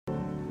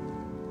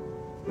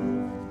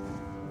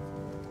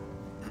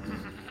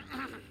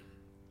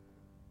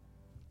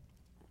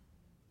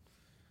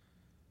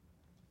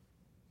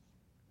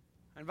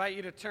I invite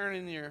you to turn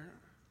in your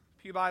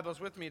pew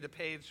Bibles with me to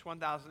page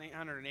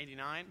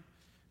 1889,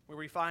 where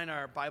we find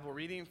our Bible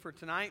reading for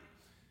tonight.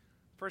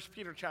 1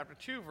 Peter chapter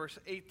 2, verse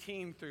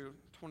 18 through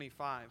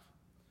 25.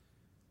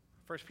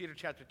 1 Peter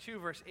chapter 2,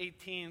 verse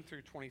 18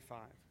 through 25.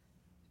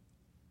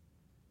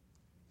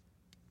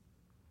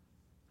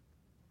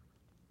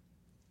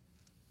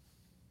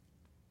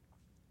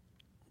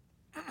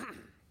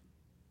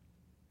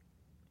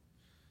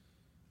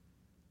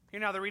 Hear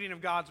now the reading of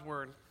God's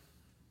word.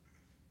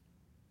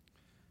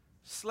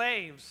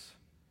 Slaves,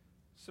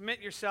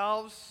 submit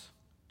yourselves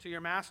to your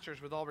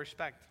masters with all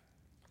respect,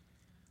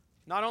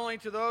 not only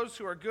to those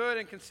who are good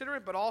and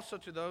considerate, but also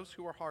to those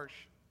who are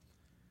harsh.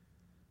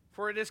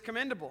 For it is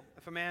commendable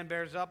if a man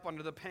bears up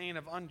under the pain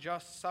of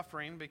unjust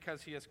suffering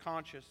because he is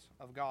conscious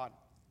of God.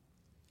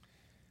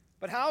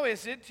 But how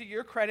is it to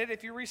your credit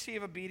if you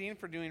receive a beating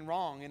for doing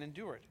wrong and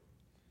endure it?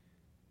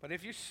 But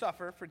if you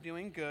suffer for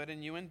doing good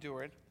and you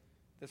endure it,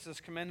 this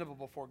is commendable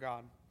before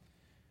God.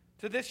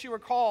 To this you were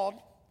called,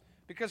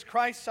 because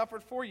Christ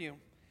suffered for you,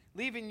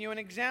 leaving you an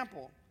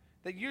example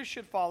that you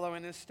should follow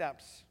in his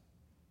steps.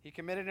 He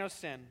committed no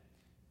sin,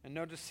 and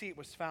no deceit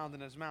was found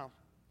in his mouth.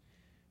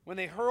 When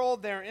they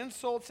hurled their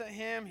insults at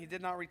him, he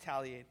did not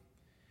retaliate.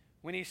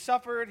 When he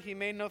suffered, he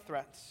made no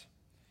threats.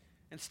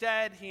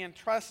 Instead, he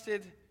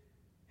entrusted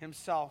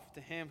himself to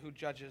him who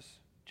judges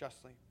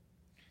justly.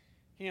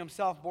 He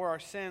himself bore our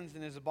sins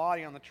in his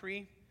body on the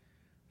tree,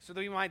 so that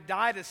we might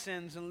die to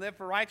sins and live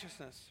for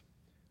righteousness.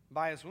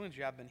 By his wounds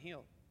you have been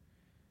healed.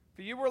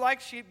 For you were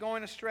like sheep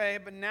going astray,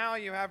 but now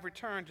you have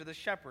returned to the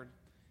shepherd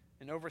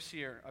and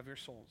overseer of your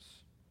souls.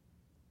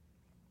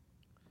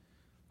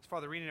 As for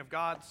the reading of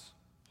God's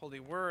holy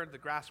word, the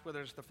grass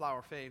withers, the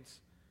flower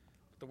fades,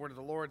 but the word of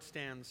the Lord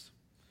stands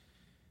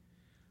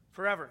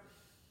forever.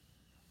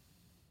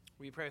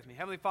 Will you pray with me?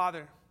 Heavenly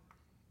Father,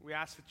 we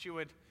ask that you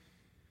would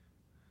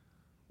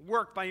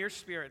work by your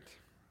Spirit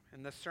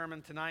in this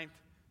sermon tonight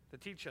to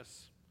teach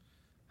us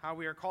how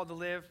we are called to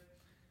live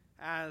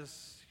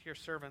as your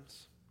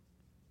servants,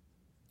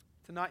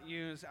 to not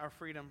use our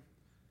freedom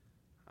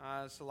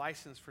as a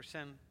license for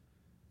sin,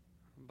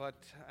 but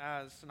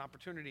as an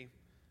opportunity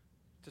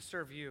to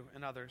serve you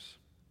and others.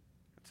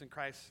 It's in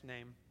Christ's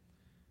name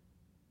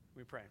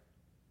we pray.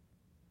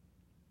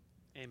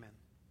 Amen.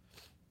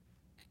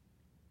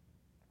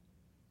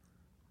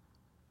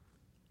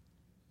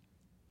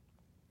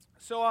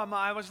 So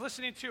I was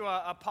listening to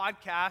a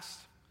podcast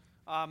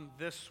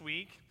this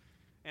week,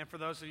 and for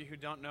those of you who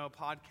don't know,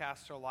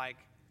 podcasts are like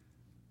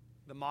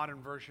the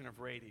modern version of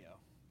radio,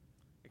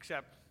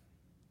 except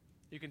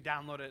you can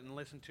download it and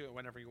listen to it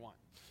whenever you want.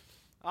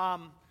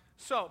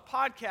 So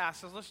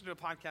podcasts, I was listening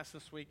to a podcast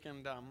this week,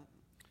 and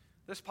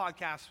this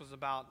podcast was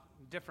about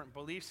different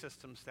belief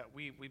systems that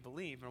we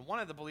believe. And one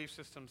of the belief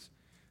systems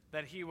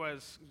that he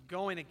was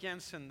going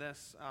against in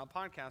this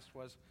podcast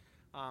was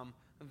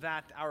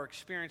that our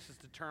experiences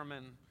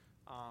determine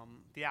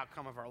the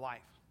outcome of our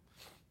life.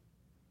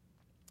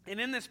 And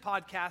in this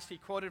podcast, he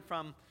quoted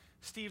from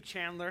Steve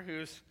Chandler,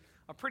 who's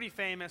a pretty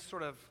famous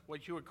sort of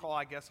what you would call,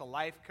 I guess, a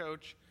life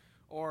coach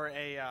or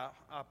a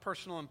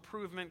personal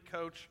improvement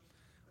coach.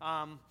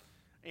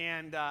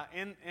 And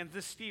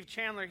this Steve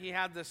Chandler, he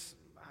had this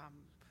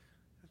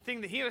thing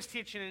that he was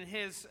teaching in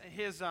his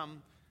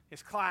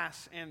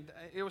class, and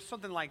it was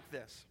something like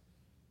this.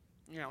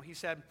 You know, he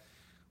said,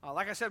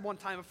 like I said one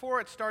time before,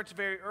 it starts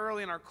very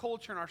early in our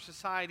culture and our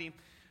society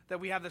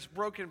that we have this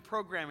broken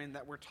programming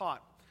that we're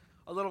taught.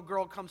 A little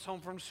girl comes home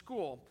from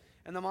school,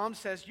 and the mom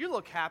says, "You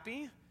look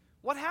happy.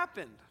 What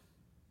happened?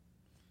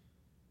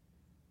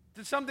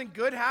 Did something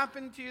good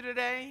happen to you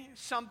today?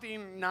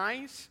 Something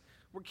nice?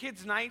 Were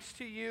kids nice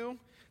to you?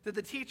 Did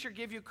the teacher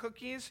give you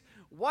cookies?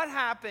 What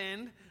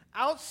happened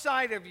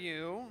outside of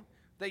you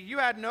that you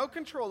had no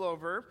control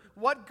over?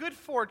 What good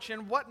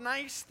fortune, what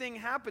nice thing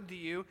happened to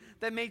you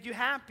that made you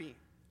happy?"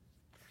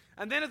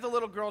 And then if the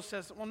little girl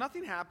says, "Well,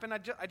 nothing happened.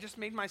 I just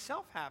made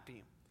myself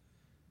happy."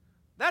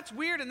 That's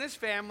weird in this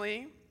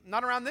family.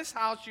 Not around this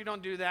house, you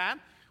don't do that.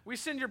 We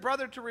send your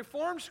brother to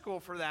reform school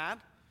for that.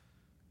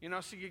 You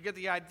know, so you get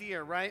the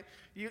idea, right?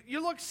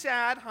 You look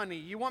sad, honey.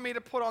 You want me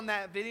to put on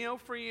that video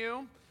for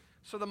you?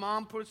 So the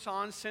mom puts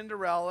on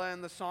Cinderella,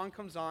 and the song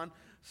comes on.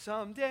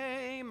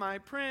 Someday my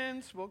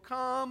prince will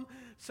come.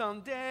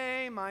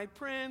 Someday my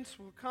prince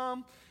will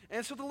come.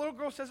 And so the little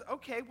girl says,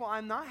 "Okay, well,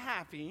 I'm not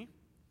happy.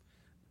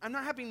 I'm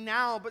not happy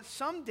now, but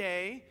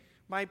someday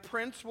my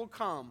prince will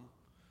come.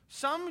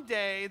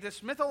 Someday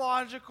this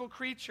mythological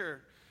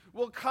creature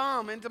will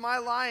come into my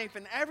life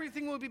and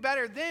everything will be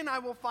better. Then I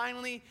will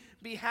finally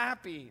be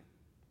happy."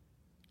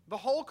 The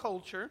whole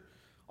culture,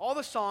 all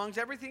the songs,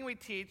 everything we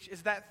teach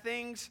is that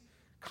things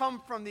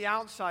come from the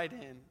outside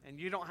in, and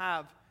you don't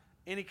have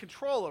any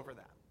control over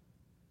that.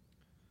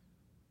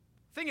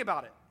 Think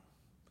about it.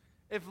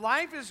 If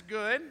life is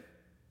good,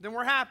 then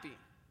we're happy.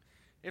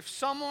 If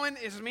someone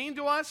is mean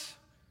to us,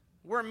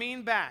 we're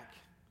mean back.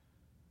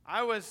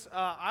 I was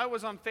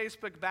on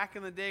Facebook back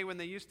in the day when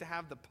they used to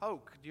have the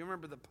poke. Do you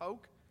remember the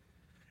poke?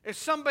 If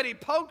somebody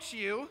pokes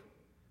you,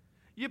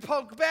 you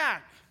poke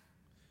back.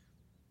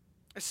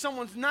 If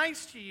someone's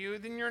nice to you,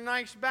 then you're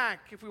nice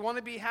back. If we want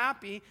to be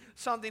happy,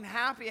 something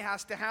happy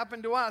has to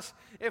happen to us.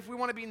 If we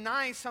want to be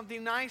nice,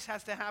 something nice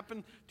has to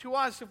happen to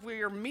us. If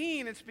we are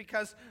mean, it's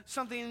because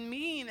something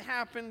mean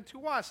happened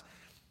to us.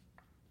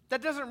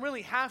 That doesn't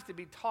really have to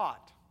be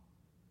taught,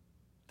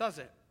 does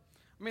it?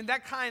 I mean,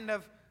 that kind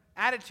of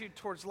attitude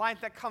towards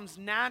life, that comes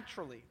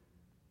naturally.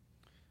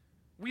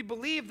 We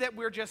believe that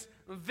we're just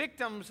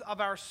victims of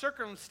our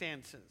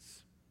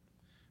circumstances.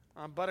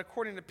 But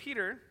according to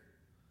Peter,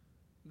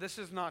 this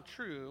is not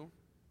true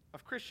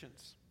of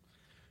Christians.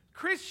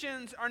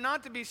 Christians are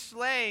not to be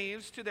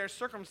slaves to their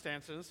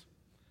circumstances,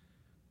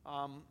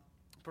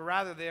 but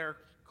rather they're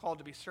called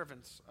to be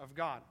servants of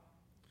God.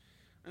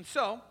 And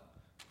so,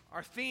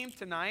 our theme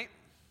tonight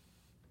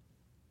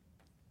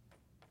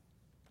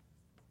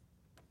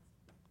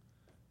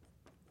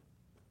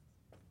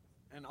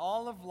and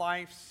all of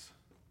life's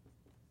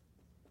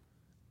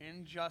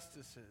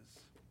injustices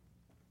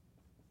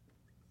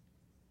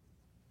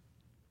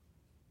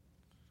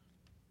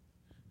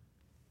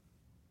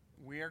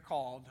we are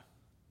called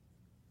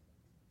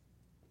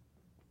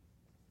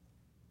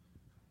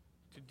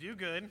to do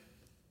good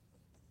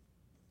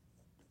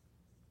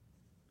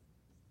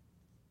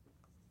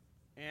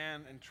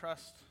and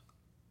entrust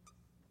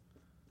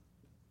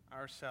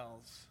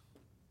ourselves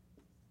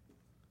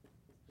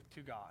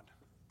to God.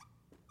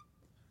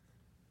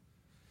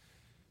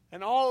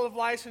 In all of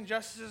life's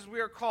injustices, we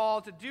are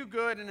called to do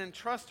good and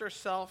entrust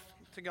ourselves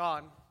to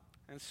God.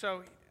 And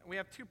so we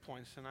have 2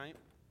 points tonight.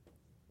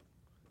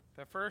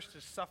 The first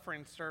is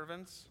suffering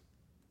servants.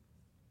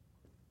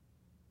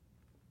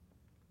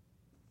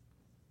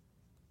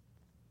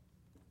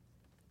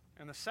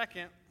 And the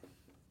second,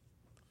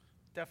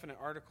 definite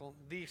article,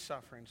 the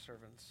suffering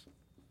servants,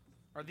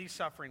 or the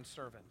suffering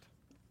servant.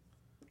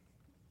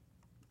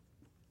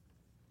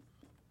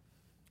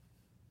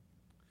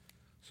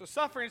 So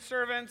suffering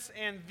servants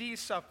and the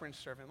suffering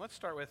servant. Let's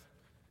start with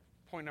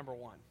point number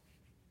 1.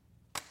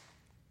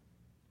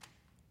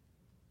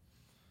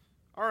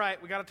 All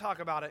right, we got to talk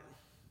about it.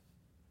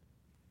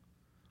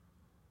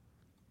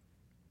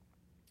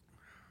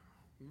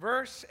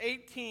 Verse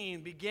 18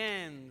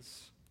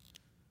 begins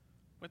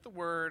with the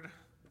word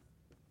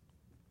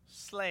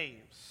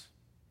slaves.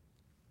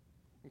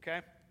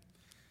 Okay?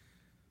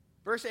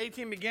 Verse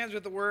 18 begins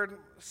with the word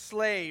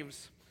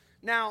slaves.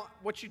 Now,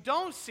 what you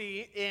don't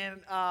see in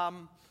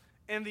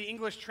the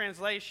English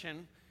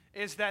translation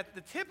is that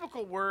the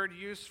typical word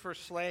used for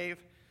slave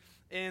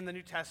in the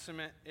New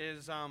Testament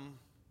is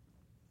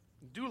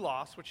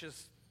doulos, which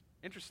is,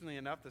 interestingly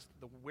enough,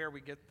 where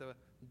we get the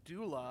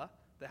doula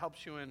that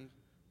helps you in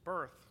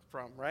birth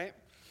from, right?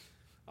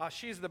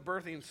 She's the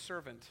birthing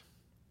servant.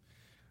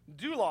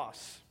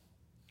 Doulos.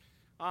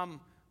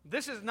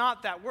 This is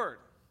not that word.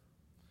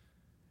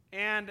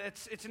 And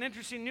it's an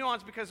interesting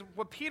nuance because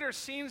what Peter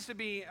seems to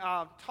be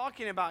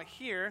talking about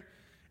here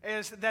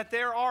is that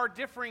there are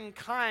differing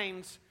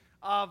kinds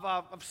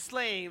of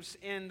slaves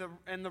in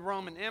the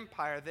Roman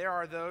Empire. There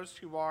are those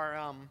who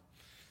are,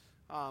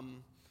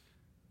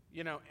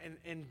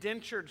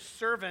 indentured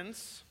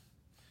servants,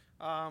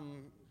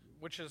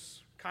 which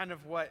is kind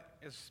of what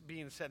is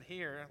being said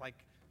here, like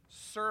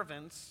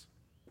servants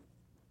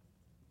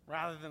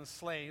rather than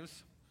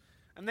slaves.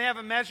 And they have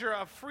a measure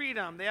of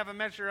freedom. They have a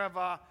measure of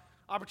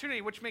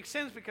opportunity, which makes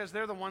sense because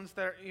they're the ones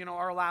that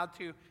are allowed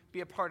to be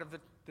a part of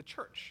the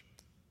church,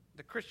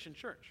 the Christian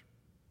church.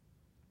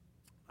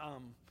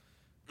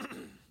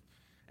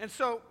 And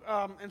so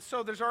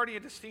there's already a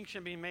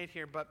distinction being made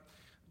here. But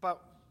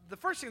the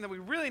first thing that we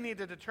really need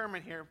to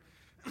determine here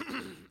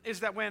is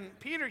that when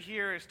Peter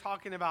here is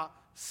talking about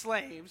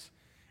slaves,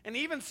 and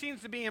even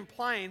seems to be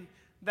implying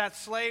that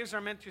slaves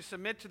are meant to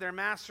submit to their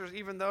masters,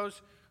 even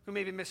those who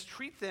maybe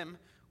mistreat them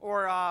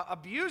or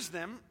abuse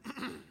them,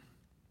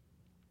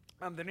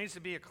 there needs to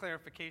be a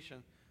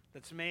clarification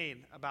that's made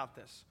about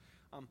this.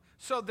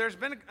 So there's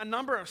been a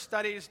number of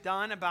studies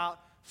done about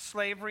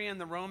slavery in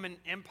the Roman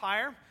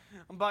Empire,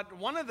 but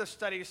one of the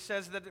studies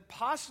says that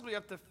possibly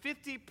up to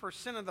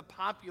 50% of the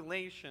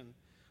population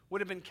would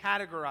have been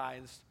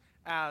categorized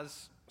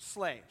as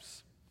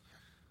slaves.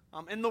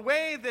 And the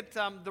way that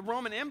the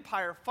Roman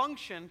Empire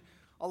functioned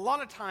a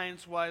lot of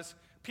times was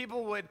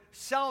people would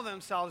sell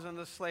themselves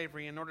into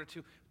slavery in order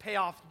to pay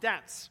off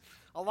debts.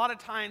 A lot of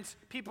times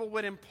people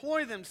would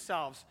employ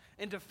themselves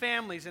into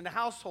families, into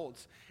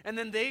households. And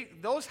then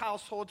those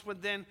households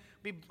would then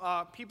be,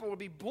 people would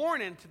be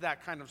born into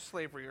that kind of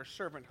slavery or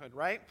servanthood,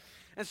 right?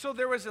 And so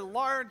there was a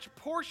large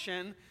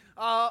portion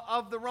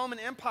of the Roman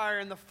Empire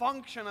and the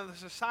function of the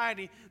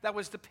society that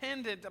was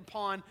dependent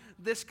upon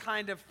this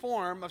kind of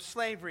form of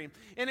slavery.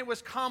 And it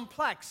was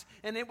complex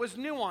and it was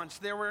nuanced.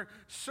 There were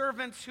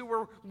servants who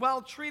were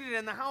well treated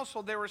in the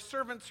household. There were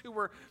servants who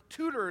were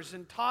tutors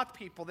and taught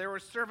people. There were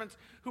servants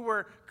who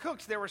were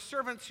cooks. There were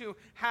servants who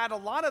had a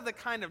lot of the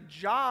kind of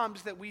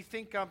jobs that we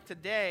think of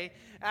today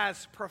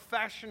as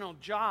professional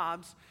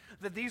jobs,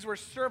 that these were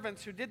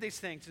servants who did these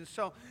things. And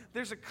so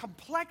there's a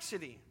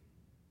complexity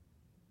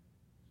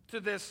to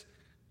this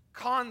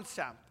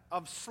concept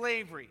of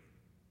slavery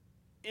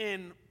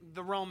in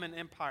the Roman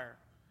Empire.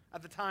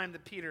 at the time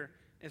that Peter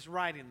is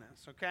writing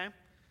this, okay?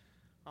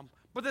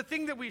 But the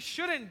thing that we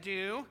shouldn't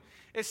do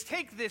is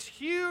take this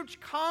huge,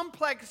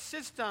 complex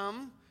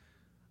system,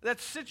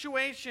 that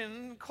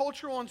situation,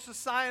 cultural and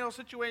societal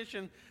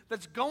situation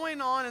that's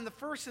going on in the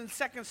 1st and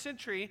 2nd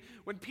century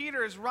when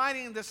Peter is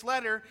writing this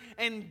letter,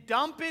 and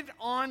dump it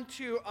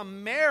onto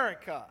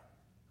America,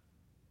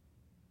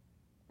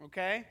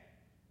 okay?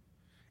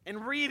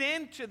 And read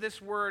into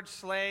this word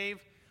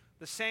slave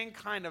the same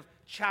kind of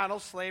chattel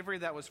slavery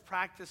that was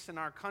practiced in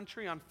our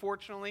country,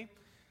 unfortunately.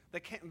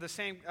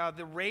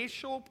 The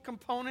racial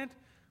component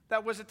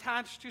that was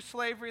attached to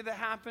slavery that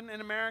happened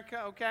in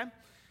America, okay?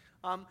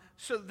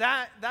 So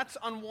that's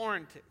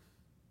unwarranted.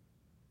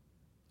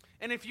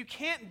 And if you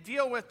can't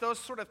deal with those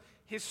sort of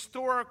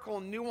historical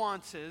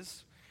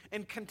nuances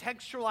and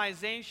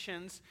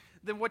contextualizations,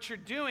 then what you're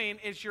doing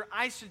is you're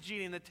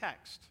eisegeting the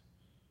text.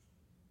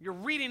 You're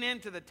reading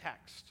into the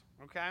text,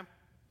 okay?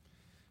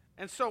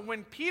 And so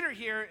when Peter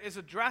here is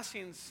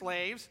addressing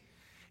slaves,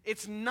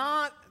 it's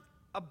not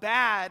a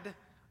bad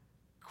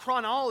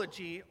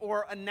chronology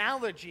or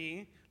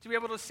analogy to be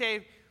able to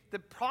say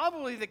that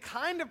probably the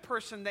kind of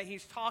person that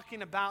he's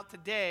talking about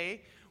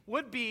today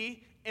would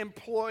be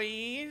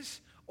employees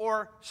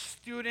or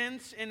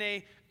students in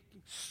a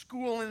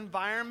school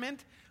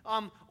environment,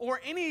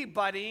 or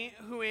anybody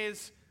who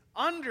is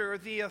under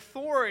the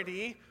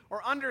authority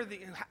or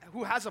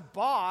who has a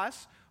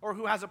boss or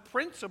who has a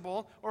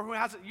principal or who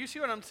has you see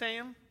what I'm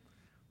saying?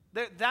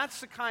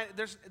 That's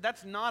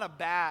not a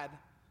bad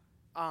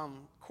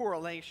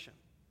correlation.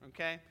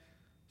 Okay?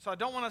 So I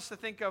don't want us to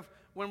think of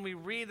when we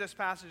read this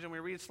passage and we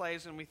read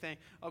slaves and we think,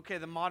 okay,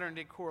 the modern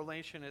day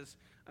correlation is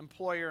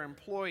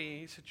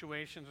employer-employee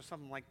situations or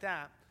something like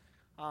that,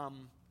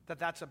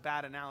 that's a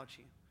bad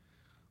analogy.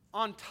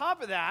 On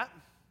top of that,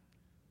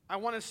 I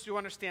want us to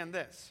understand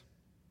this.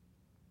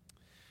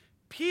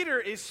 Peter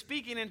is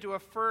speaking into a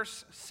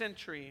 1st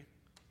century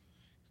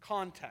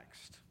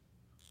context.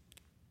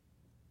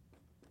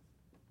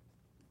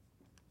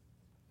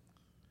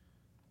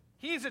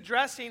 He's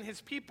addressing his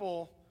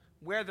people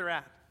where they're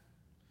at.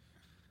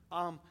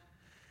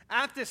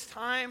 At this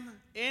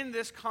time, in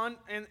this country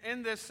and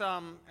in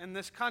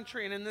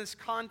this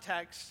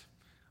context,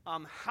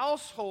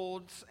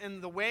 households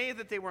and the way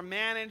that they were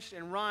managed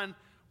and run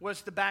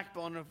was the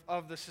backbone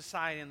of the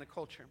society and the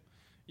culture.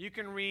 You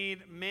can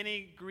read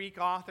many Greek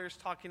authors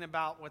talking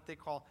about what they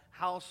call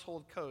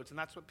household codes, and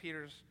that's what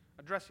Peter's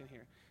addressing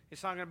here.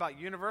 He's talking about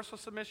universal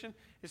submission.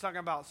 He's talking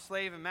about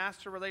slave and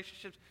master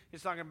relationships.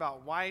 He's talking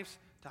about wives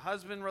to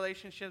husband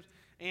relationships.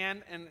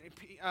 And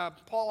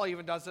Paul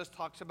even does this,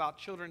 talks about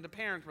children to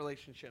parent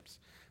relationships.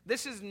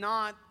 This is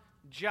not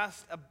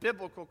just a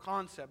biblical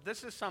concept.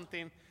 This is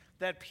something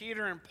that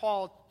Peter and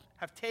Paul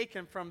have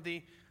taken from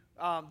the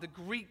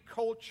Greek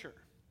culture,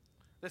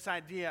 this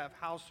idea of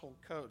household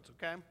codes,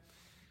 okay?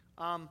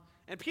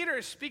 And Peter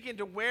is speaking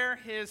to where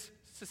his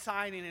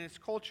society and his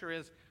culture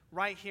is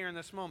right here in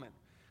this moment.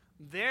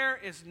 There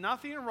is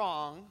nothing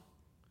wrong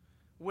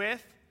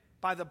with,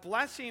 by the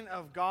blessing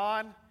of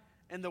God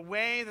and the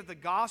way that the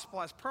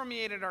gospel has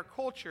permeated our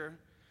culture,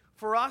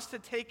 for us to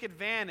take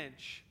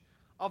advantage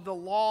of the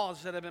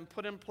laws that have been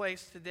put in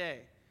place today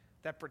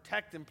that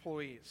protect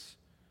employees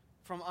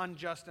from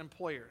unjust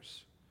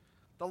employers.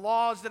 The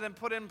laws that have been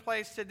put in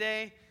place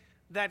today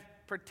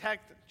that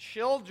protect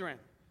children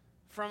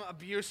from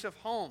abusive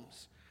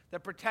homes,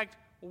 that protect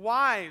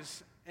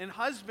wives and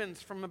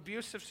husbands from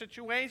abusive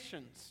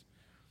situations.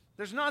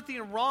 There's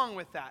nothing wrong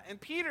with that.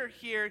 And Peter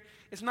here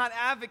is not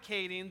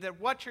advocating that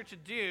what you're to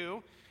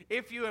do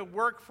if you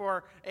work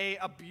for an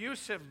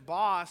abusive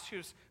boss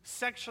who's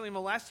sexually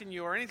molesting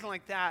you or anything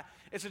like that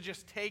is to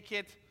just take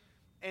it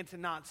and to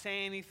not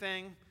say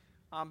anything.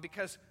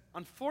 Because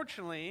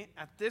unfortunately,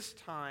 at this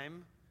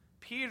time,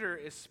 Peter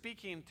is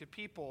speaking to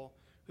people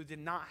who did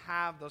not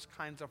have those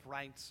kinds of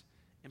rights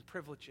and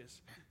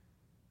privileges.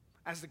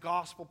 As the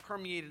gospel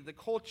permeated the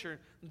culture,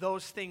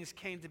 those things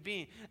came to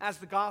be. As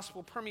the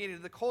gospel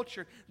permeated the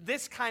culture,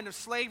 this kind of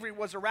slavery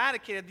was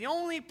eradicated. The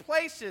only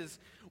places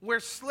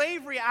where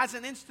slavery as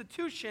an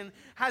institution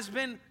has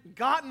been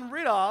gotten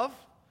rid of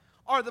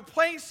are the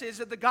places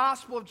that the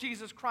gospel of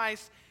Jesus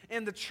Christ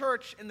and the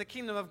church and the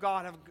kingdom of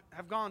God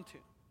have gone to.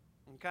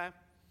 Okay?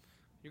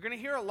 You're going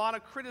to hear a lot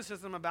of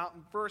criticism about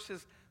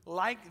verses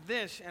like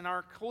this in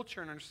our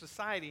culture and our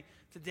society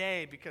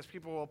today because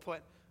people will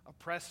put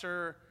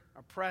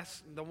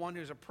the one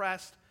who's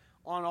oppressed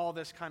on all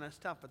this kind of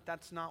stuff, but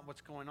that's not what's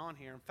going on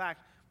here. In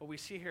fact, what we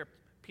see here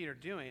Peter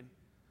doing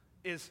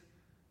is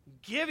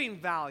giving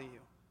value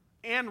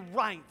and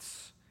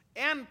rights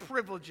and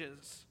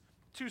privileges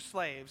to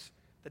slaves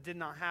that did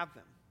not have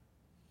them.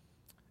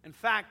 In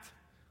fact,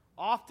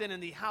 often in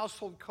the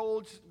household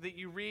codes that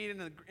you read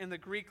in the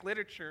Greek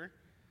literature,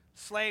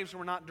 slaves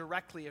were not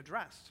directly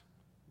addressed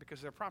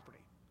because they're property.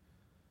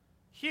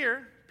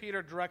 Here,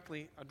 Peter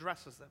directly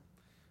addresses them.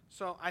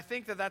 So I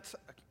think that's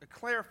a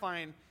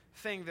clarifying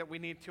thing that we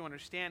need to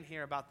understand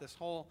here about this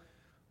whole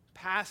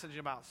passage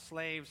about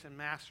slaves and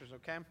masters,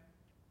 okay?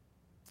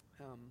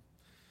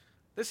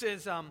 This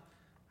is a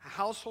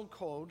household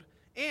code,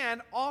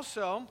 And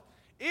also,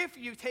 if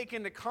you take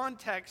into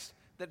context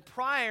that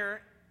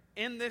prior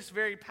in this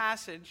very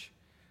passage,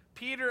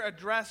 Peter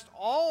addressed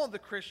all the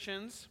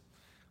Christians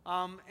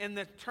in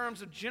the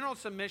terms of general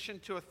submission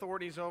to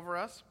authorities over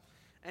us.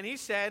 And he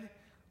said,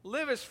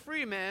 live as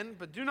free men,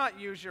 but do not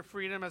use your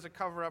freedom as a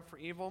cover-up for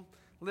evil.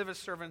 Live as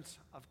servants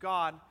of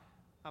God.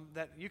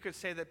 That you could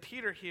say that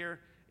Peter here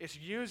is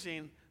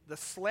using the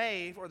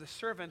slave or the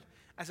servant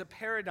as a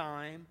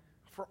paradigm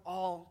for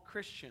all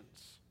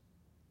Christians.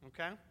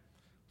 Okay?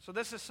 So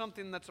this is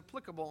something that's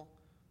applicable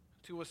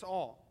to us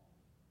all.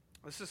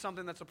 This is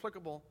something that's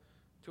applicable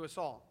to us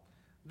all.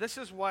 This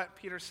is what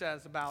Peter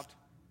says about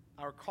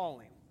our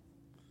calling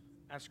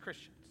as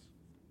Christians.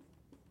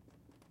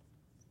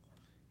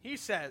 He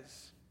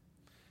says,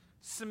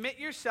 submit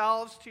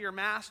yourselves to your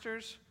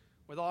masters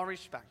with all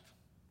respect.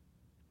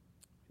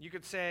 You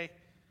could say,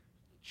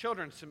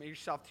 children, submit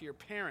yourself to your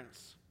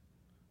parents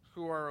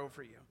who are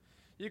over you.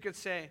 You could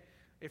say,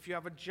 if you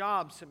have a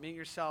job, submit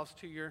yourselves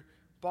to your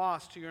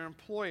boss, to your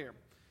employer.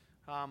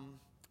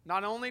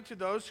 Not only to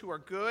those who are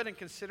good and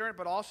considerate,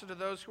 but also to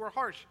those who are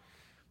harsh.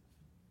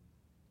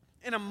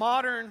 In a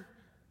modern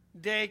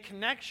day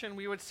connection,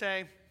 we would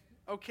say,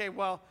 okay,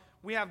 well,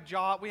 we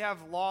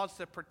have laws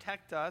that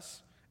protect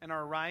us and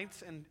our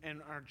rights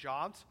and our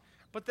jobs,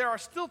 but there are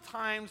still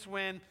times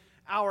when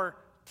our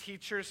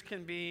teachers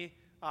can be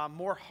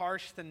more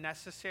harsh than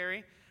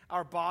necessary.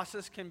 Our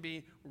bosses can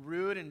be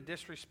rude and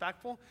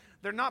disrespectful.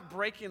 They're not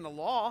breaking the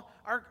law.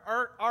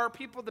 Our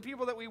people, the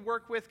people that we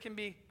work with, can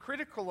be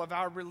critical of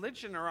our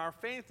religion or our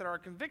faith or our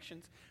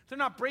convictions. They're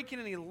not breaking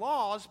any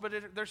laws, but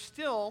they're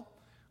still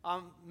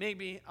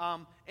maybe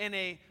in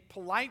a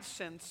polite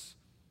sense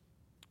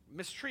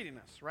mistreating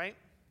us, right?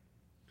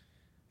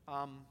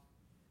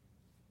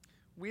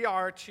 We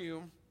are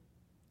to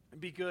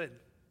be good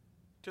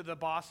to the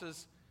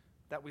bosses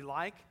that we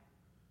like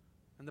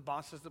and the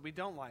bosses that we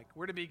don't like.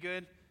 We're to be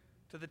good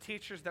to the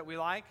teachers that we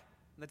like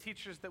and the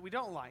teachers that we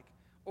don't like.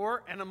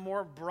 Or in a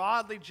more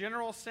broadly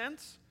general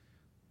sense,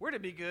 we're to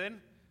be good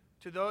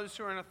to those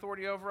who are in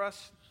authority over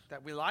us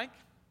that we like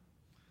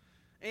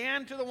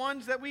and to the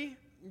ones that we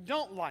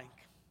don't like.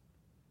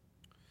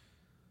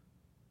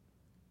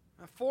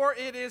 For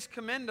it is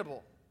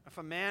commendable if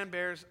a man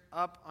bears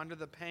up under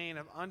the pain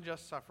of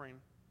unjust suffering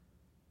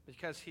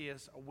because he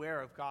is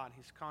aware of God,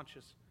 he's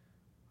conscious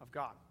of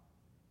God.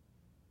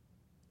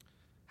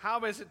 How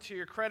is it to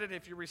your credit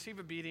if you receive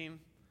a beating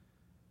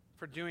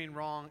for doing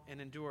wrong and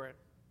endure it?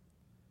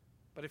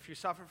 But if you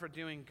suffer for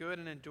doing good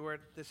and endure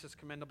it, this is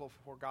commendable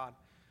before God.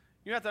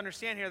 You have to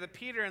understand here that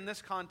Peter in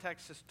this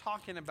context is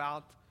talking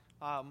about,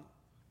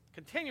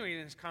 continuing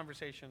in his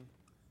conversation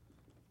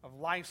of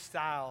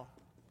lifestyle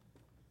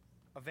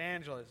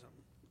evangelism.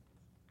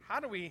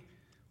 How do we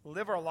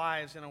live our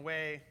lives in a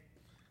way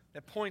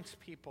that points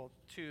people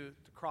to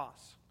the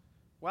cross?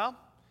 Well,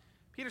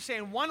 Peter's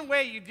saying one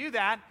way you do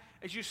that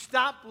is you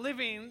stop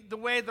living the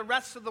way the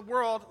rest of the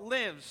world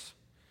lives.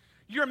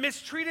 You're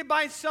mistreated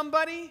by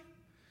somebody,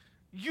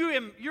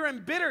 you're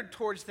embittered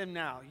towards them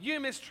now. You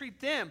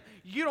mistreat them,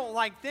 you don't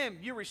like them,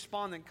 you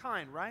respond in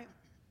kind, right?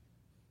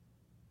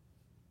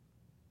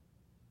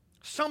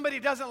 Somebody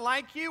doesn't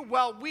like you,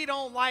 well, we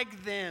don't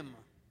like them.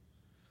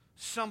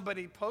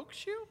 Somebody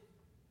pokes you,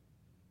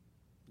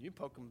 you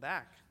poke them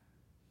back.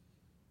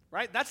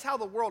 Right? That's how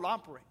the world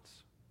operates.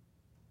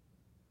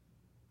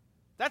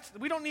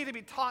 We don't need to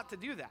be taught to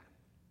do that.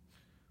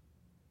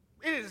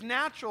 It is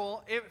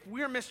natural if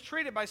we're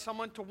mistreated by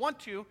someone to want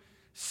to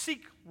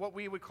seek what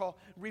we would call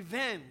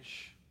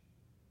revenge.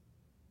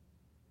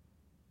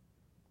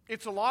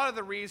 It's a lot of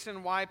the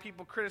reason why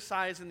people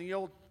criticize in the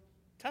Old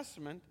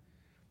Testament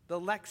the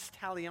lex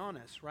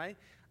talionis, right?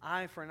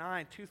 Eye for an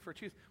eye, tooth for a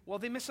tooth. Well,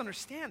 they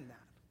misunderstand that.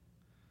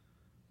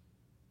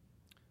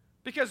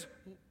 Because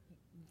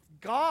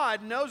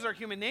God knows our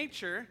human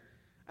nature,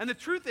 and the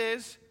truth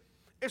is,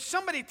 if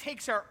somebody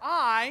takes our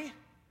eye,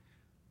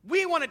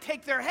 we want to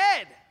take their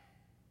head.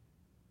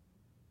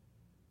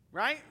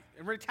 Right?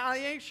 In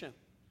retaliation.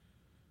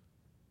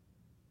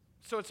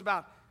 So it's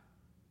about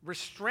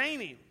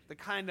restraining the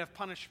kind of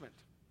punishment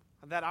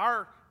that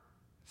our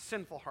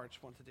sinful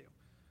hearts want to do.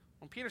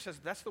 When Peter says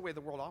that's the way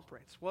the world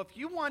operates. Well, if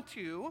you want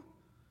to,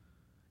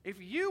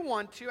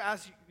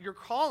 as your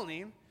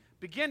calling,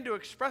 begin to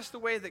express the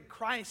way that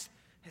Christ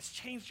has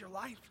changed your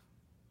life.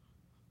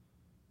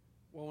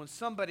 Well, when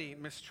somebody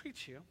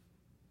mistreats you,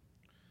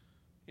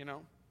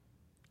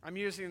 I'm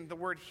using the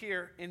word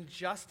here,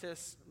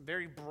 injustice,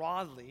 very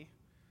broadly.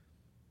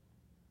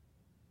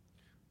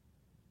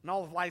 And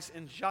all of life's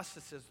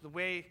injustices, the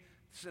way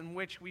in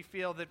which we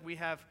feel that we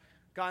have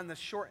gotten the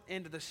short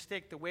end of the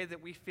stick, the way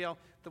that we feel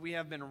that we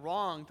have been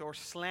wronged or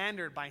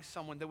slandered by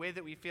someone, the way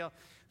that we feel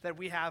that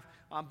we have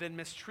been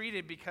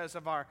mistreated because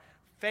of our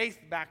faith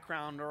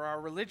background or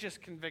our religious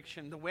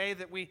conviction, the way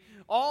that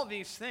all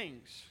these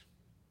things,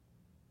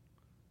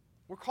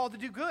 we're called to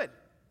do good.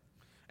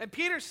 And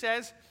Peter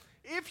says,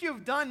 if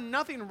you've done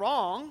nothing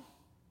wrong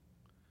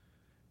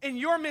and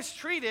you're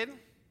mistreated,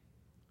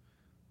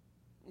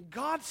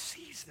 God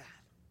sees that.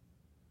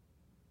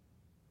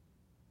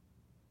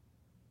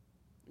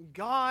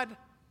 God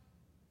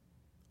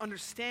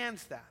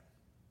understands that.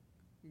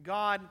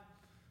 God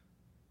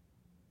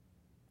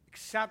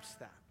accepts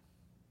that.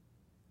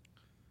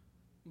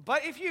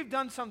 But if you've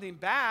done something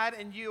bad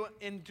and you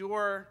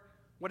endure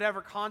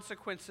whatever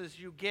consequences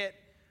you get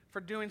for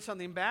doing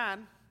something bad,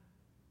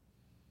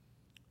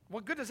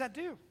 what good does that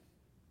do?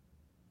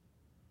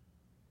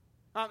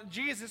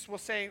 Jesus will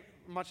say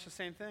much the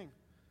same thing.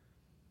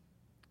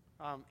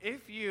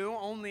 If you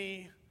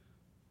only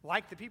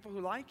like the people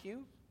who like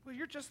you, well,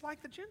 you're just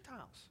like the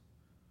Gentiles.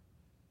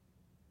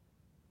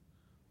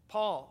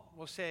 Paul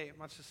will say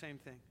much the same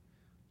thing.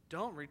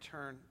 Don't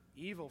return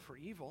evil for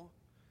evil.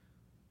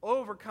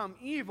 Overcome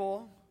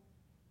evil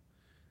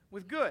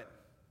with good.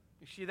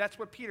 You see, that's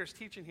what Peter's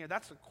teaching here.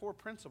 That's the core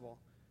principle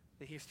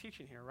that he's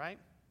teaching here, right?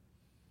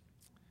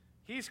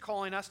 He's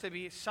calling us to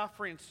be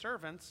suffering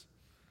servants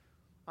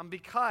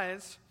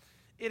because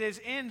it is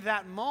in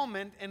that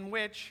moment in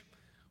which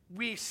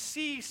we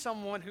see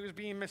someone who's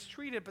being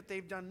mistreated, but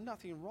they've done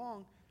nothing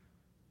wrong,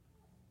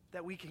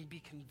 that we can be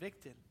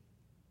convicted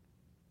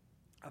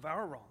of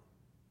our wrong,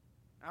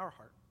 our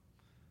heart.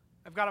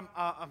 I've got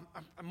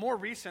a more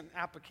recent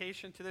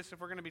application to this if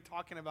we're going to be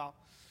talking about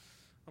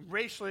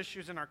racial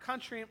issues in our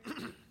country.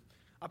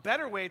 A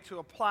better way to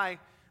apply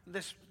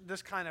this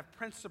kind of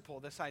principle,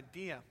 this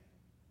idea,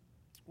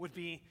 would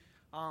be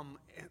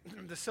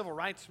the civil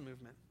rights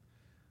movement.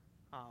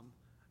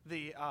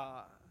 The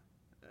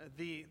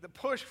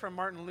push from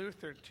Martin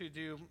Luther to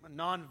do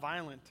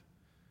nonviolent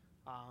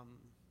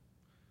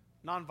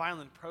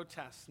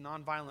protests,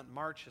 nonviolent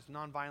marches,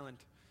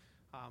 nonviolent,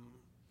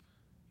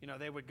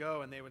 they would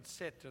go and they would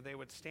sit or they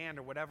would stand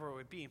or whatever it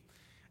would be.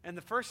 And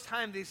the first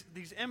time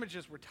these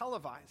images were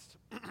televised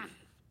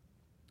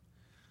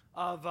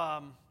of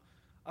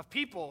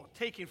people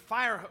taking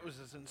fire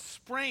hoses and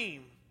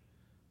spraying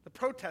the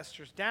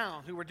protesters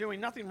down who were doing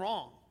nothing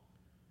wrong,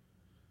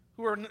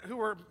 who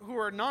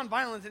were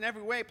nonviolent in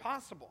every way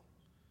possible.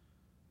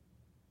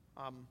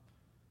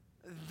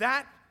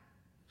 That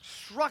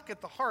struck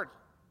at the heart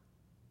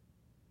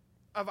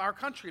of our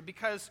country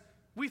because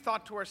we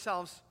thought to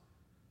ourselves,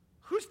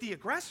 who's the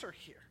aggressor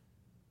here?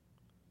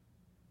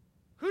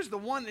 Who's the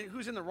one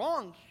who's in the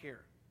wrong here?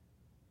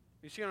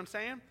 You see what I'm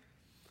saying?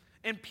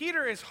 And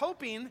Peter is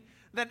hoping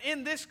that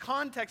in this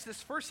context,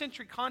 this first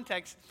century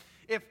context,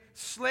 if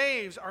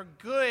slaves are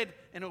good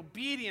and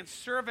obedient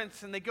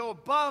servants and they go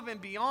above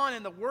and beyond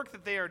in the work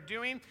that they are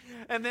doing,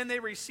 and then they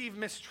receive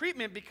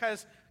mistreatment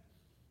because,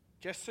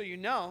 just so you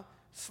know,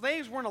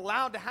 slaves weren't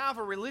allowed to have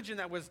a religion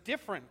that was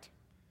different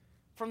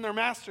from their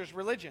master's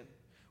religion.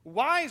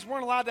 Wives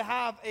weren't allowed to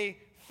have a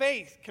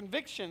faith,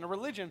 conviction, a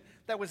religion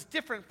that was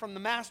different from the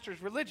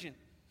master's religion.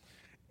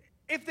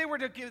 If they were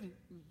to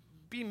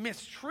be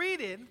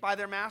mistreated by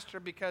their master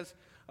because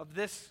of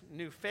this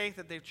new faith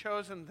that they've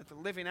chosen, that they're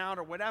living out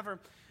or whatever,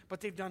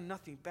 but they've done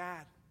nothing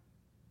bad,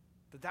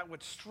 that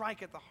would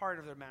strike at the heart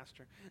of their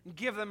master and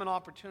give them an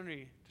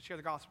opportunity to share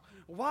the gospel.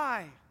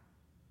 Why?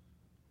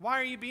 Why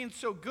are you being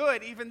so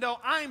good even though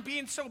I'm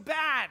being so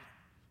bad?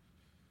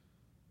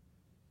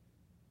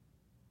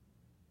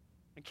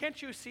 And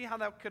can't you see how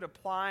that could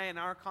apply in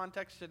our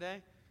context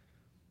today?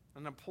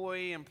 An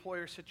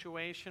employee-employer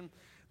situation.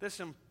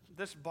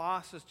 This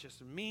boss is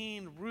just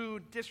mean,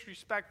 rude,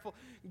 disrespectful,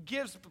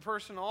 gives the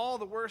person all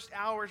the worst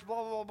hours,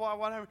 blah, blah, blah,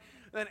 whatever.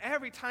 Then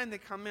every time they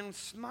come in,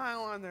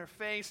 smile on their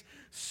face,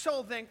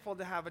 so thankful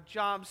to have a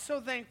job,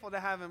 so thankful to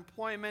have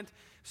employment,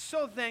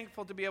 so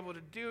thankful to be able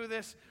to do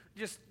this.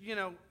 Just,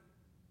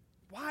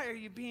 why are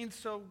you being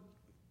so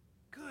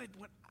good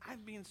when I'm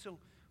being so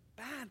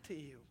bad to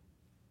you?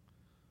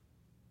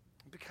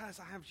 Because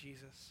I have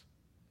Jesus.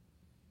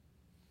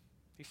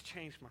 He's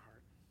changed my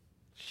heart.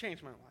 He's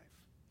changed my life.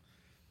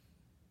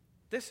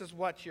 This is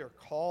what you're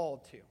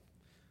called to.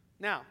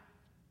 Now,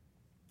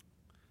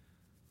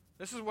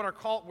 this is what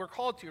we're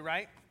called to,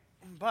 right?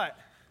 But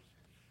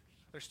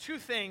there's two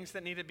things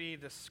that need to be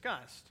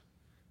discussed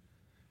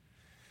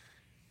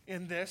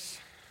in this.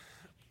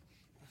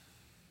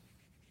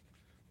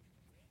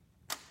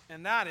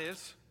 And that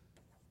is,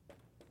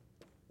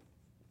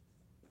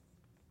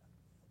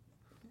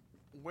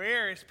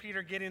 where is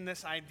Peter getting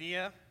this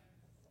idea?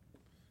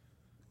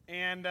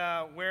 And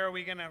where are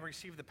we going to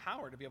receive the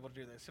power to be able to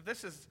do this?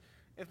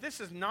 If this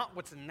is not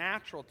what's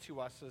natural to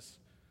us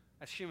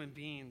as human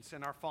beings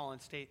in our fallen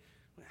state,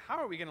 how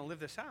are we going to live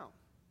this out,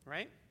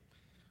 right?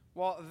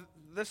 Well,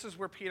 this is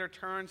where Peter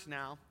turns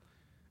now,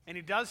 and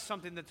he does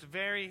something that's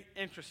very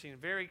interesting,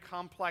 very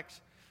complex.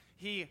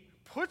 He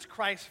puts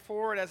Christ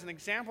forward as an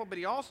example, but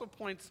he also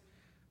points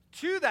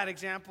to that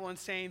example and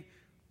saying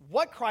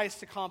what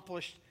Christ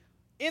accomplished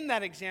in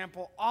that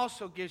example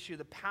also gives you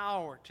the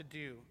power to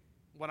do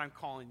what I'm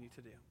calling you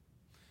to do.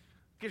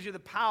 Gives you the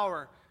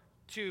power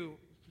to,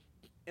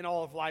 in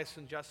all of life's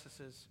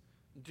injustices,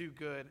 do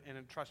good and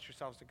entrust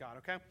yourselves to God,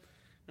 okay?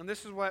 And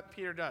this is what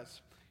Peter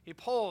does. He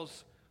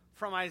pulls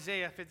from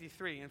Isaiah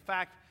 53. In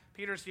fact,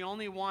 Peter's the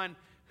only one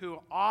who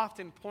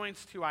often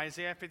points to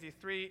Isaiah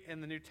 53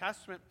 in the New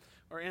Testament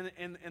or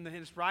in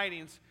his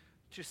writings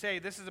to say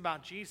this is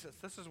about Jesus.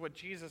 This is what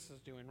Jesus is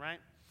doing, right?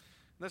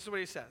 This is what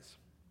he says.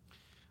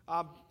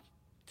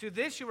 To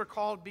this you were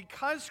called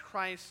because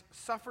Christ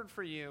suffered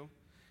for you,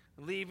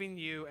 leaving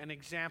you an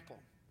example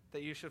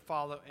that you should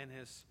follow in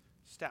his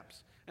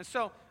steps. And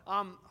so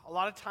a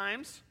lot of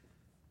times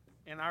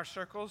in our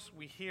circles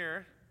we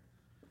hear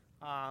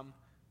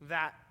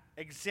that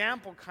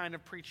example kind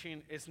of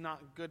preaching is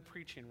not good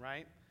preaching,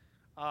 right?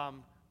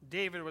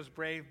 David was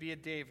brave, be a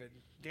David.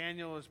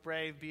 Daniel was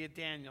brave, be a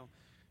Daniel.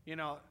 You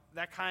know,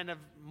 that kind of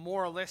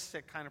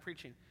moralistic kind of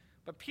preaching.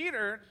 But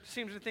Peter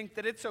seems to think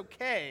that it's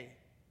okay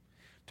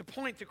to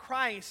point to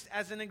Christ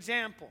as an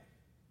example,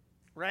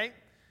 right?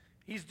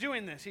 He's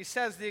doing this. He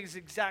says these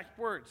exact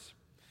words.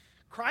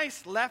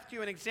 Christ left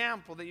you an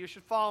example that you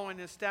should follow in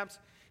his steps.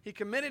 He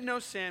committed no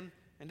sin,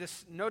 and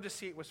no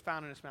deceit was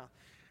found in his mouth.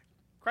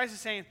 Christ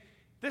is saying,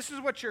 this is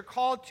what you're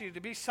called to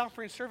be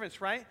suffering servants,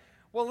 right?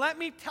 Well, let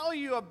me tell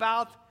you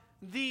about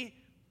the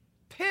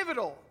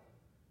pivotal,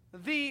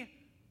 the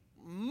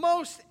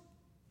most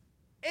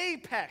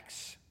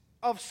apex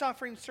of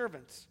suffering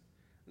servants,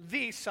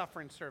 the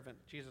suffering servant,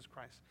 Jesus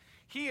Christ.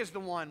 He is the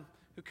one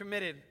who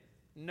committed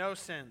no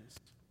sins.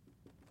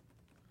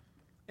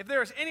 If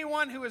there is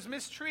anyone who is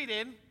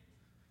mistreated,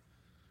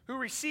 who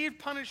received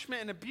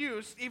punishment and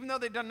abuse, even though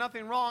they've done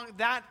nothing wrong,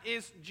 that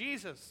is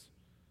Jesus.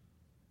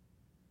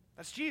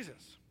 That's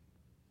Jesus.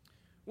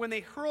 When they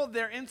hurled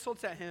their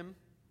insults at him,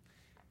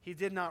 he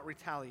did not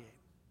retaliate.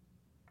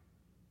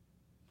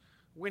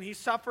 When he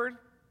suffered,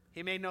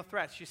 he made no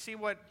threats. You see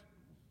what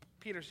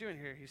Peter's doing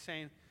here? He's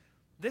saying,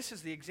 this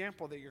is the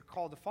example that you're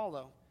called to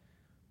follow.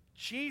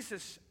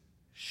 Jesus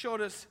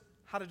showed us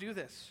how to do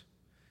this.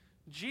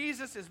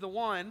 Jesus is the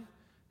one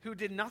who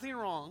did nothing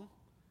wrong,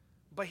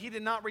 but he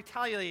did not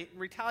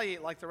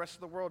retaliate like the rest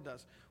of the world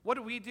does. What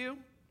do we do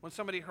when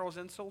somebody hurls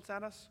insults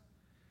at us?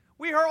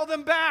 We hurl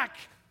them back.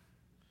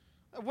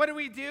 What do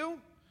we do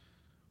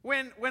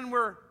when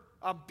we're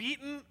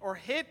beaten or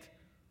hit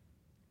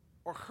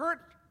or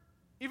hurt,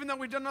 even though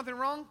we've done nothing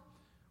wrong?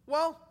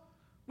 Well,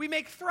 we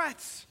make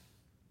threats.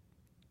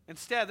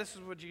 Instead, this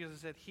is what Jesus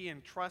said. He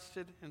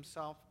entrusted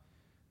himself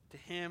to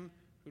him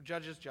who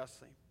judges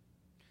justly.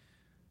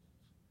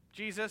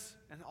 Jesus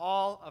and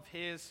all of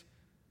his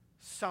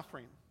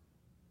suffering,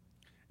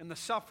 and the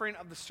suffering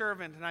of the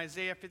servant in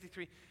Isaiah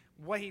 53,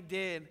 what he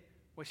did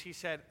was he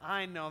said,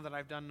 I know that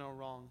I've done no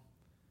wrong,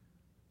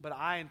 but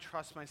I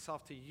entrust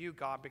myself to you,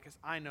 God, because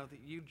I know that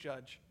you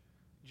judge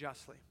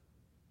justly.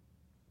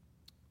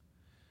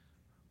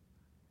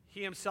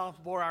 He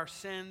himself bore our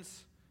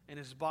sins in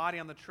his body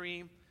on the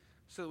tree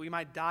so that we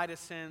might die to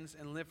sins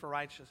and live for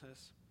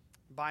righteousness.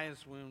 By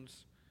his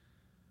wounds,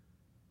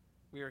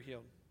 we are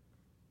healed.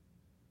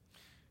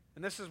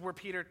 And this is where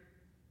Peter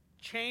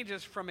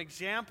changes from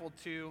example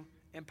to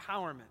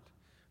empowerment.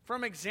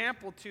 From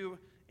example to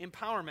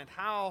empowerment.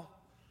 How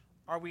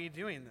are we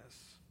doing this?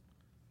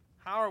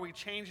 How are we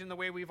changing the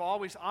way we've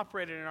always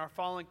operated in our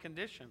fallen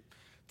condition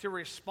to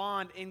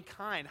respond in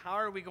kind? How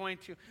are we going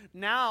to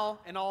now,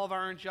 in all of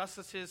our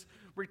injustices,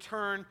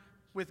 return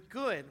with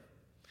good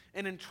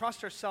and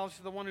entrust ourselves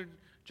to the one who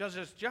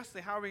judges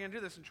justly? How are we going to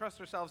do this? Entrust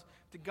ourselves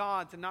to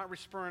God to not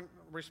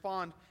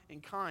respond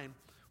in kind.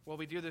 Well,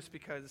 we do this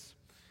because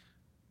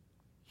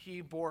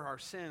he bore our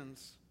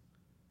sins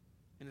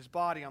in his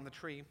body on the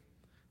tree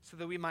so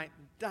that we might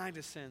die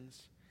to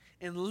sins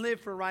and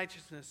live for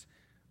righteousness.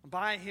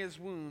 By his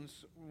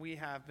wounds, we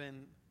have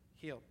been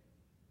healed.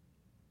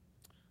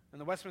 In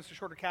the Westminster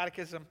Shorter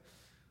Catechism,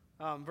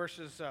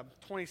 verses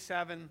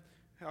 27,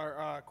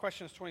 or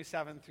questions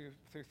 27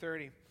 through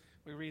 30,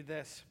 we read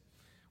this.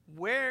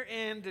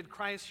 Wherein did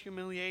Christ's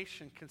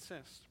humiliation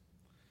consist?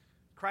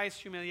 Christ's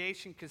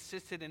humiliation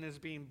consisted in his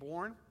being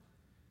born,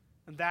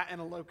 and that in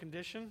a low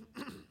condition,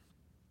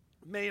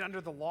 made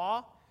under the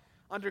law,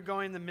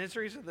 undergoing the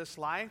miseries of this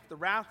life, the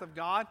wrath of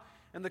God,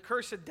 and the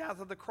cursed death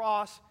of the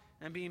cross,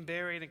 and being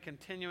buried and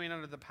continuing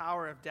under the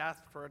power of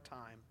death for a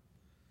time.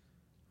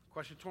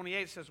 Question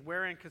 28 says,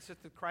 wherein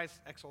consisted Christ's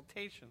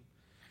exaltation?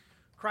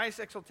 Christ's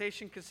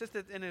exaltation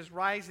consisted in his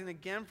rising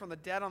again from the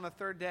dead on the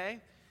third day,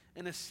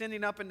 and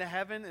ascending up into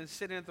heaven and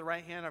sitting at the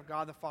right hand of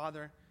God the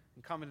Father,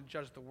 and coming to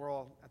judge the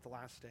world at the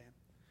last day.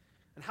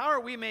 And how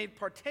are we made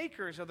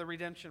partakers of the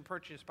redemption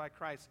purchased by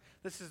Christ?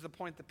 This is the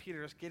point that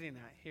Peter is getting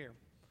at here.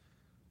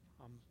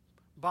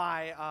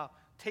 By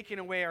taking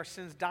away our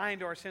sins, dying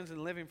to our sins,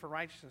 and living for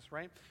righteousness,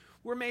 right?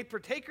 We're made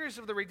partakers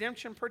of the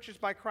redemption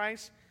purchased by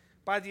Christ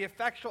by the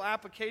effectual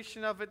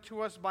application of it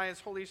to us by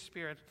his Holy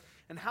Spirit.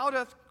 And how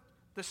doth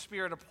the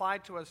Spirit apply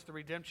to us the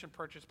redemption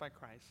purchased by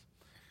Christ?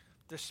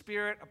 The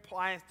Spirit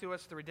applieth to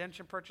us the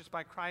redemption purchased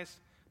by Christ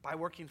by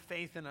working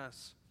faith in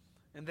us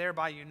and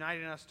thereby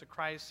uniting us to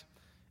Christ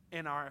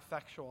in our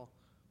effectual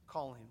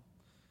calling.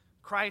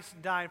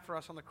 Christ died for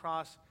us on the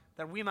cross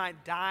that we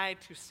might die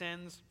to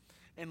sins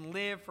and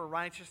live for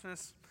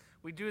righteousness.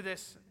 We do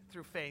this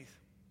through faith.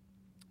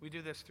 We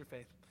do this through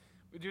faith.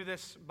 We do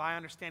this by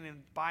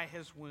understanding by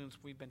his wounds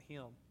we've been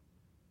healed.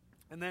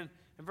 And then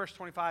in verse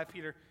 25,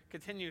 Peter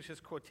continues his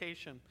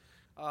quotation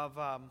of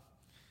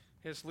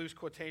his loose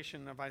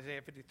quotation of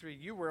Isaiah 53.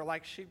 You were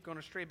like sheep going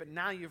astray, but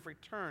now you've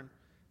returned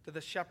to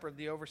the shepherd,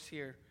 the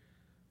overseer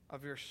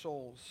of your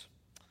souls.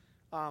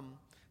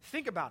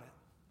 Think about it.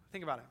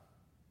 Think about it.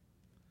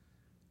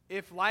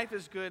 If life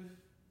is good,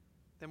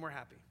 then we're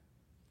happy.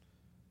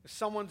 If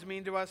someone's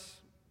mean to us,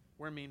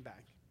 we're mean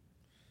back.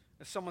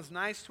 If someone's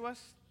nice to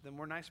us, then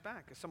we're nice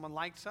back. If someone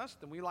likes us,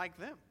 then we like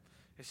them.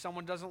 If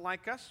someone doesn't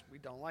like us, we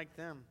don't like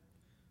them.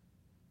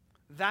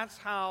 That's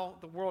how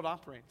the world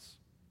operates.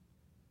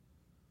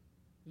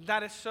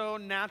 That is so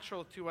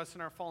natural to us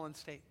in our fallen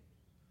state.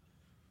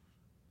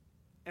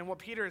 And what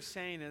Peter is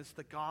saying is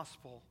the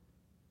gospel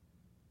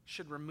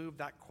should remove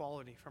that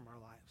quality from our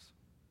lives.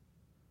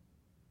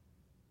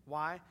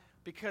 Why?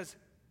 Because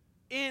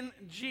in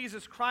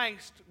Jesus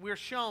Christ, we're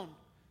shown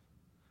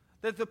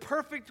that the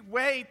perfect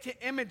way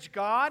to image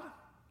God,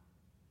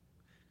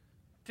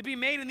 to be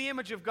made in the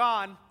image of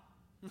God,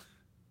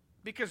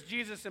 because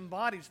Jesus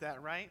embodies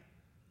that, right?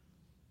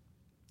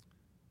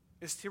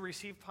 Is to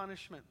receive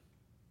punishment,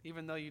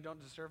 even though you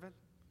don't deserve it.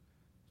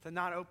 To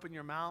not open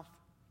your mouth,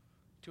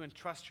 to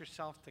entrust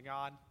yourself to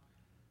God,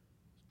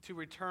 to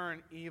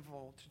return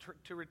evil,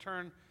 to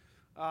return,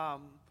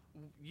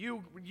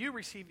 you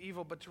receive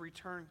evil, but to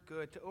return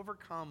good, to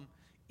overcome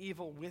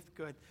evil with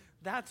good.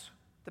 That's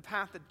the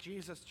path that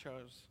Jesus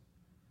chose.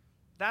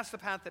 That's the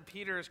path that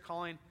Peter is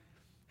calling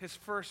his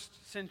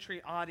first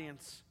century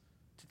audience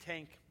to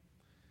take.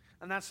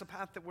 And that's the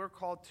path that we're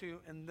called to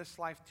in this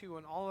life too,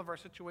 in all of our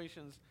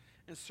situations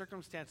and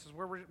circumstances,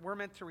 where we're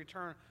meant to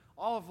return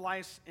all of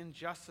life's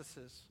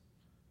injustices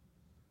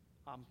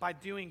by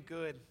doing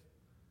good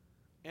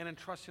and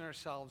entrusting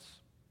ourselves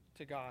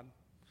to God.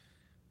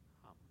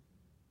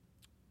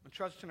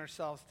 Entrusting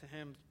ourselves to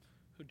Him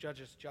who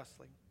judges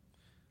justly.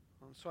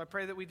 So I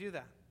pray that we do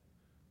that.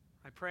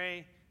 I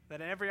pray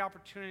that in every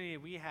opportunity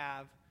we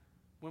have,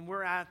 when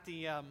we're at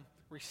the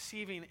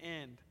receiving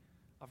end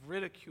of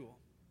ridicule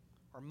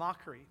or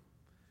mockery,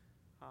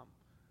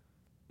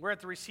 we're at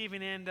the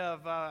receiving end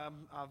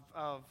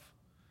of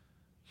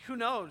who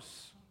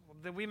knows,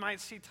 that we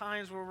might see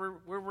times where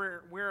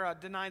we're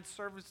denied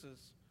services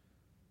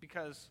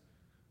because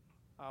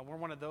we're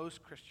one of those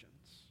Christians.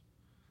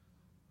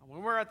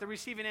 When we're at the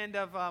receiving end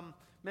of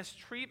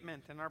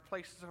mistreatment in our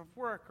places of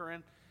work or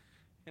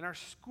in our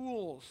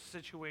school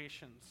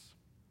situations,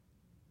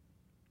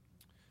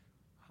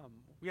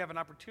 we have an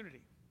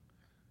opportunity.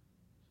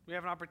 We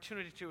have an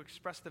opportunity to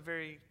express the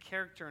very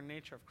character and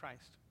nature of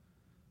Christ.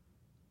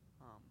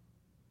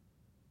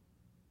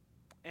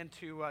 And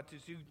to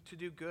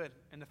do good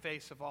in the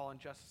face of all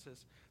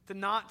injustices. To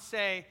not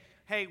say,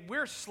 hey,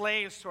 we're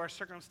slaves to our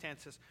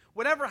circumstances.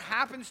 Whatever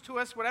happens to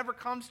us, whatever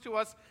comes to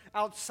us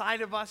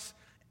outside of us,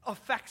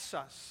 affects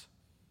us.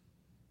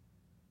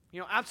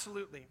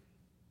 Absolutely.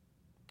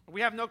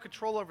 We have no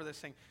control over this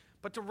thing.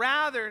 But to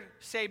rather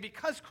say,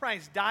 because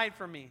Christ died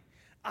for me,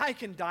 I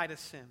can die to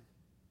sin.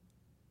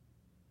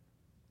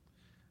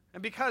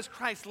 And because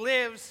Christ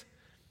lives,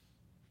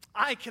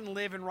 I can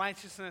live in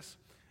righteousness.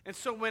 And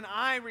so when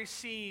I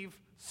receive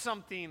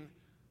something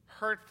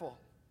hurtful,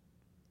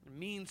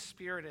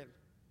 mean-spirited,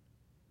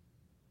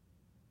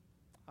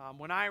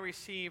 when I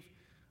receive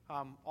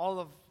all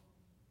of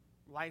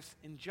life's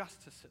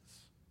injustices,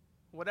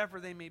 whatever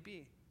they may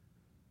be,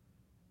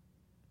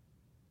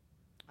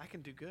 I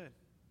can do good.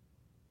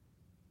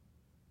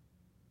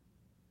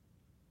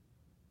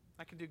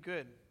 I can do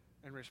good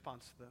in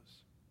response to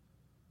those.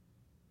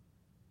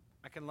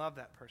 I can love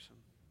that person.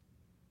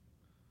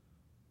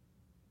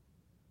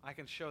 I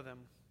can show them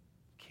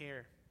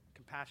care,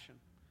 compassion,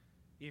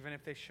 even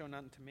if they show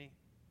none to me.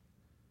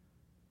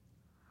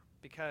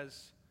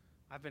 Because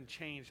I've been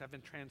changed, I've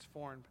been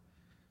transformed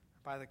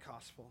by the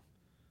gospel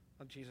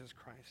of Jesus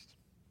Christ.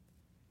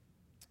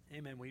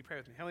 Amen. Will you pray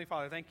with me? Heavenly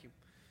Father, thank you.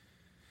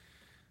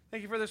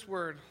 Thank you for this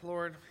word,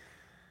 Lord.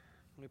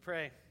 We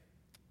pray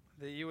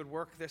that you would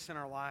work this in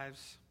our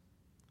lives,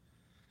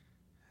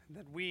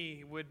 that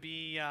we would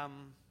be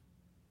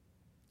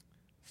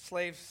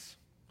slaves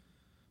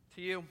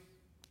to you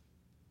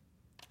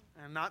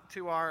and not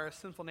to our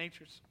sinful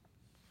natures,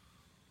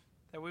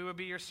 that we would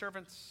be your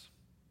servants,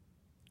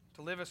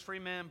 to live as free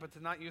men, but to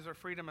not use our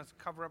freedom as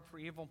a cover-up for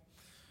evil,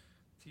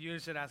 to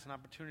use it as an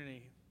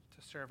opportunity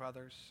to serve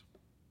others.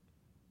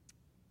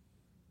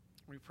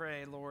 We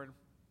pray, Lord,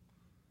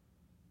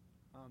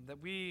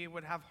 that we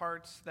would have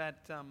hearts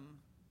that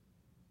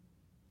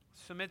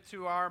submit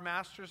to our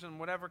masters in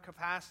whatever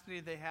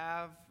capacity they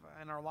have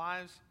in our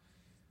lives,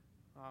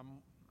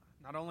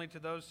 not only to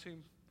those who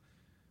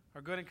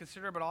are good and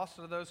considerate, but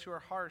also to those who are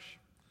harsh,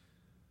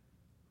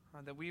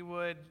 that we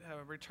would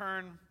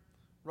return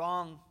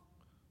wrong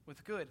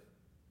with good,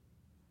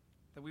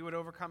 that we would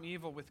overcome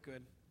evil with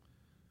good,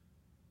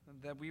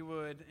 that we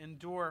would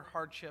endure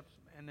hardship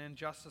and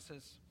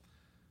injustices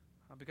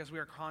because we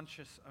are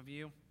conscious of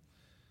you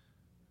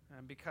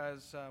and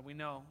because we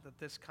know that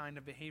this kind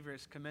of behavior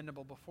is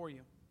commendable before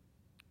you.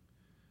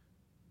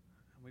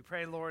 And we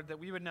pray, Lord, that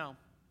we would know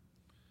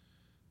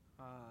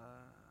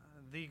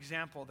the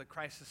example that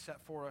Christ has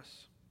set for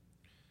us,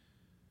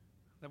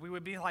 that we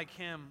would be like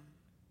him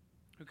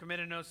who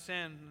committed no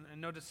sin and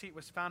no deceit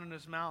was found in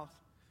his mouth,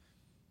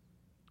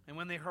 And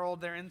when they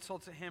hurled their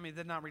insults at him, he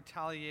did not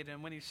retaliate.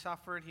 And when he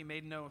suffered, he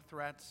made no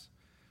threats.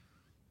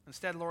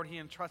 Instead, Lord, he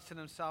entrusted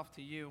himself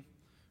to you,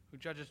 who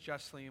judges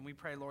justly. And we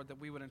pray, Lord, that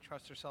we would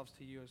entrust ourselves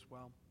to you as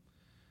well.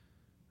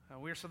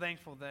 We are so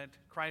thankful that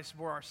Christ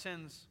bore our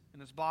sins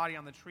in his body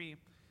on the tree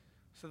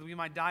so that we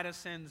might die to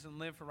sins and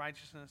live for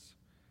righteousness.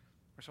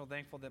 We're so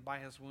thankful that by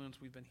his wounds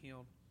we've been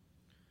healed.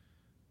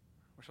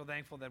 We're so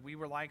thankful that we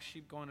were like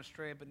sheep going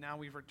astray, but now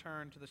we've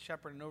returned to the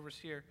shepherd and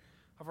overseer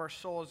of our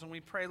souls. And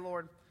we pray,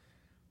 Lord,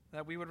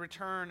 that we would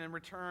return and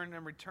return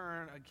and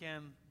return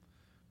again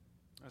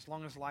as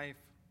long as life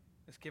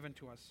is given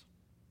to us.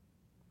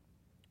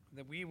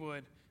 That we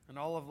would, in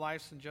all of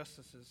life's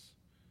injustices,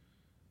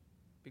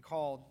 be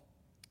called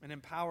and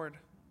empowered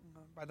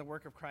by the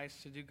work of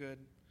Christ to do good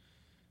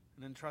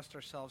and entrust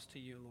ourselves to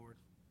you, Lord.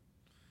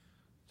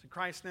 It's in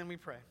Christ's name we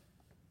pray.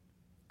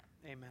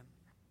 Amen.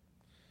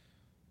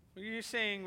 Will you sing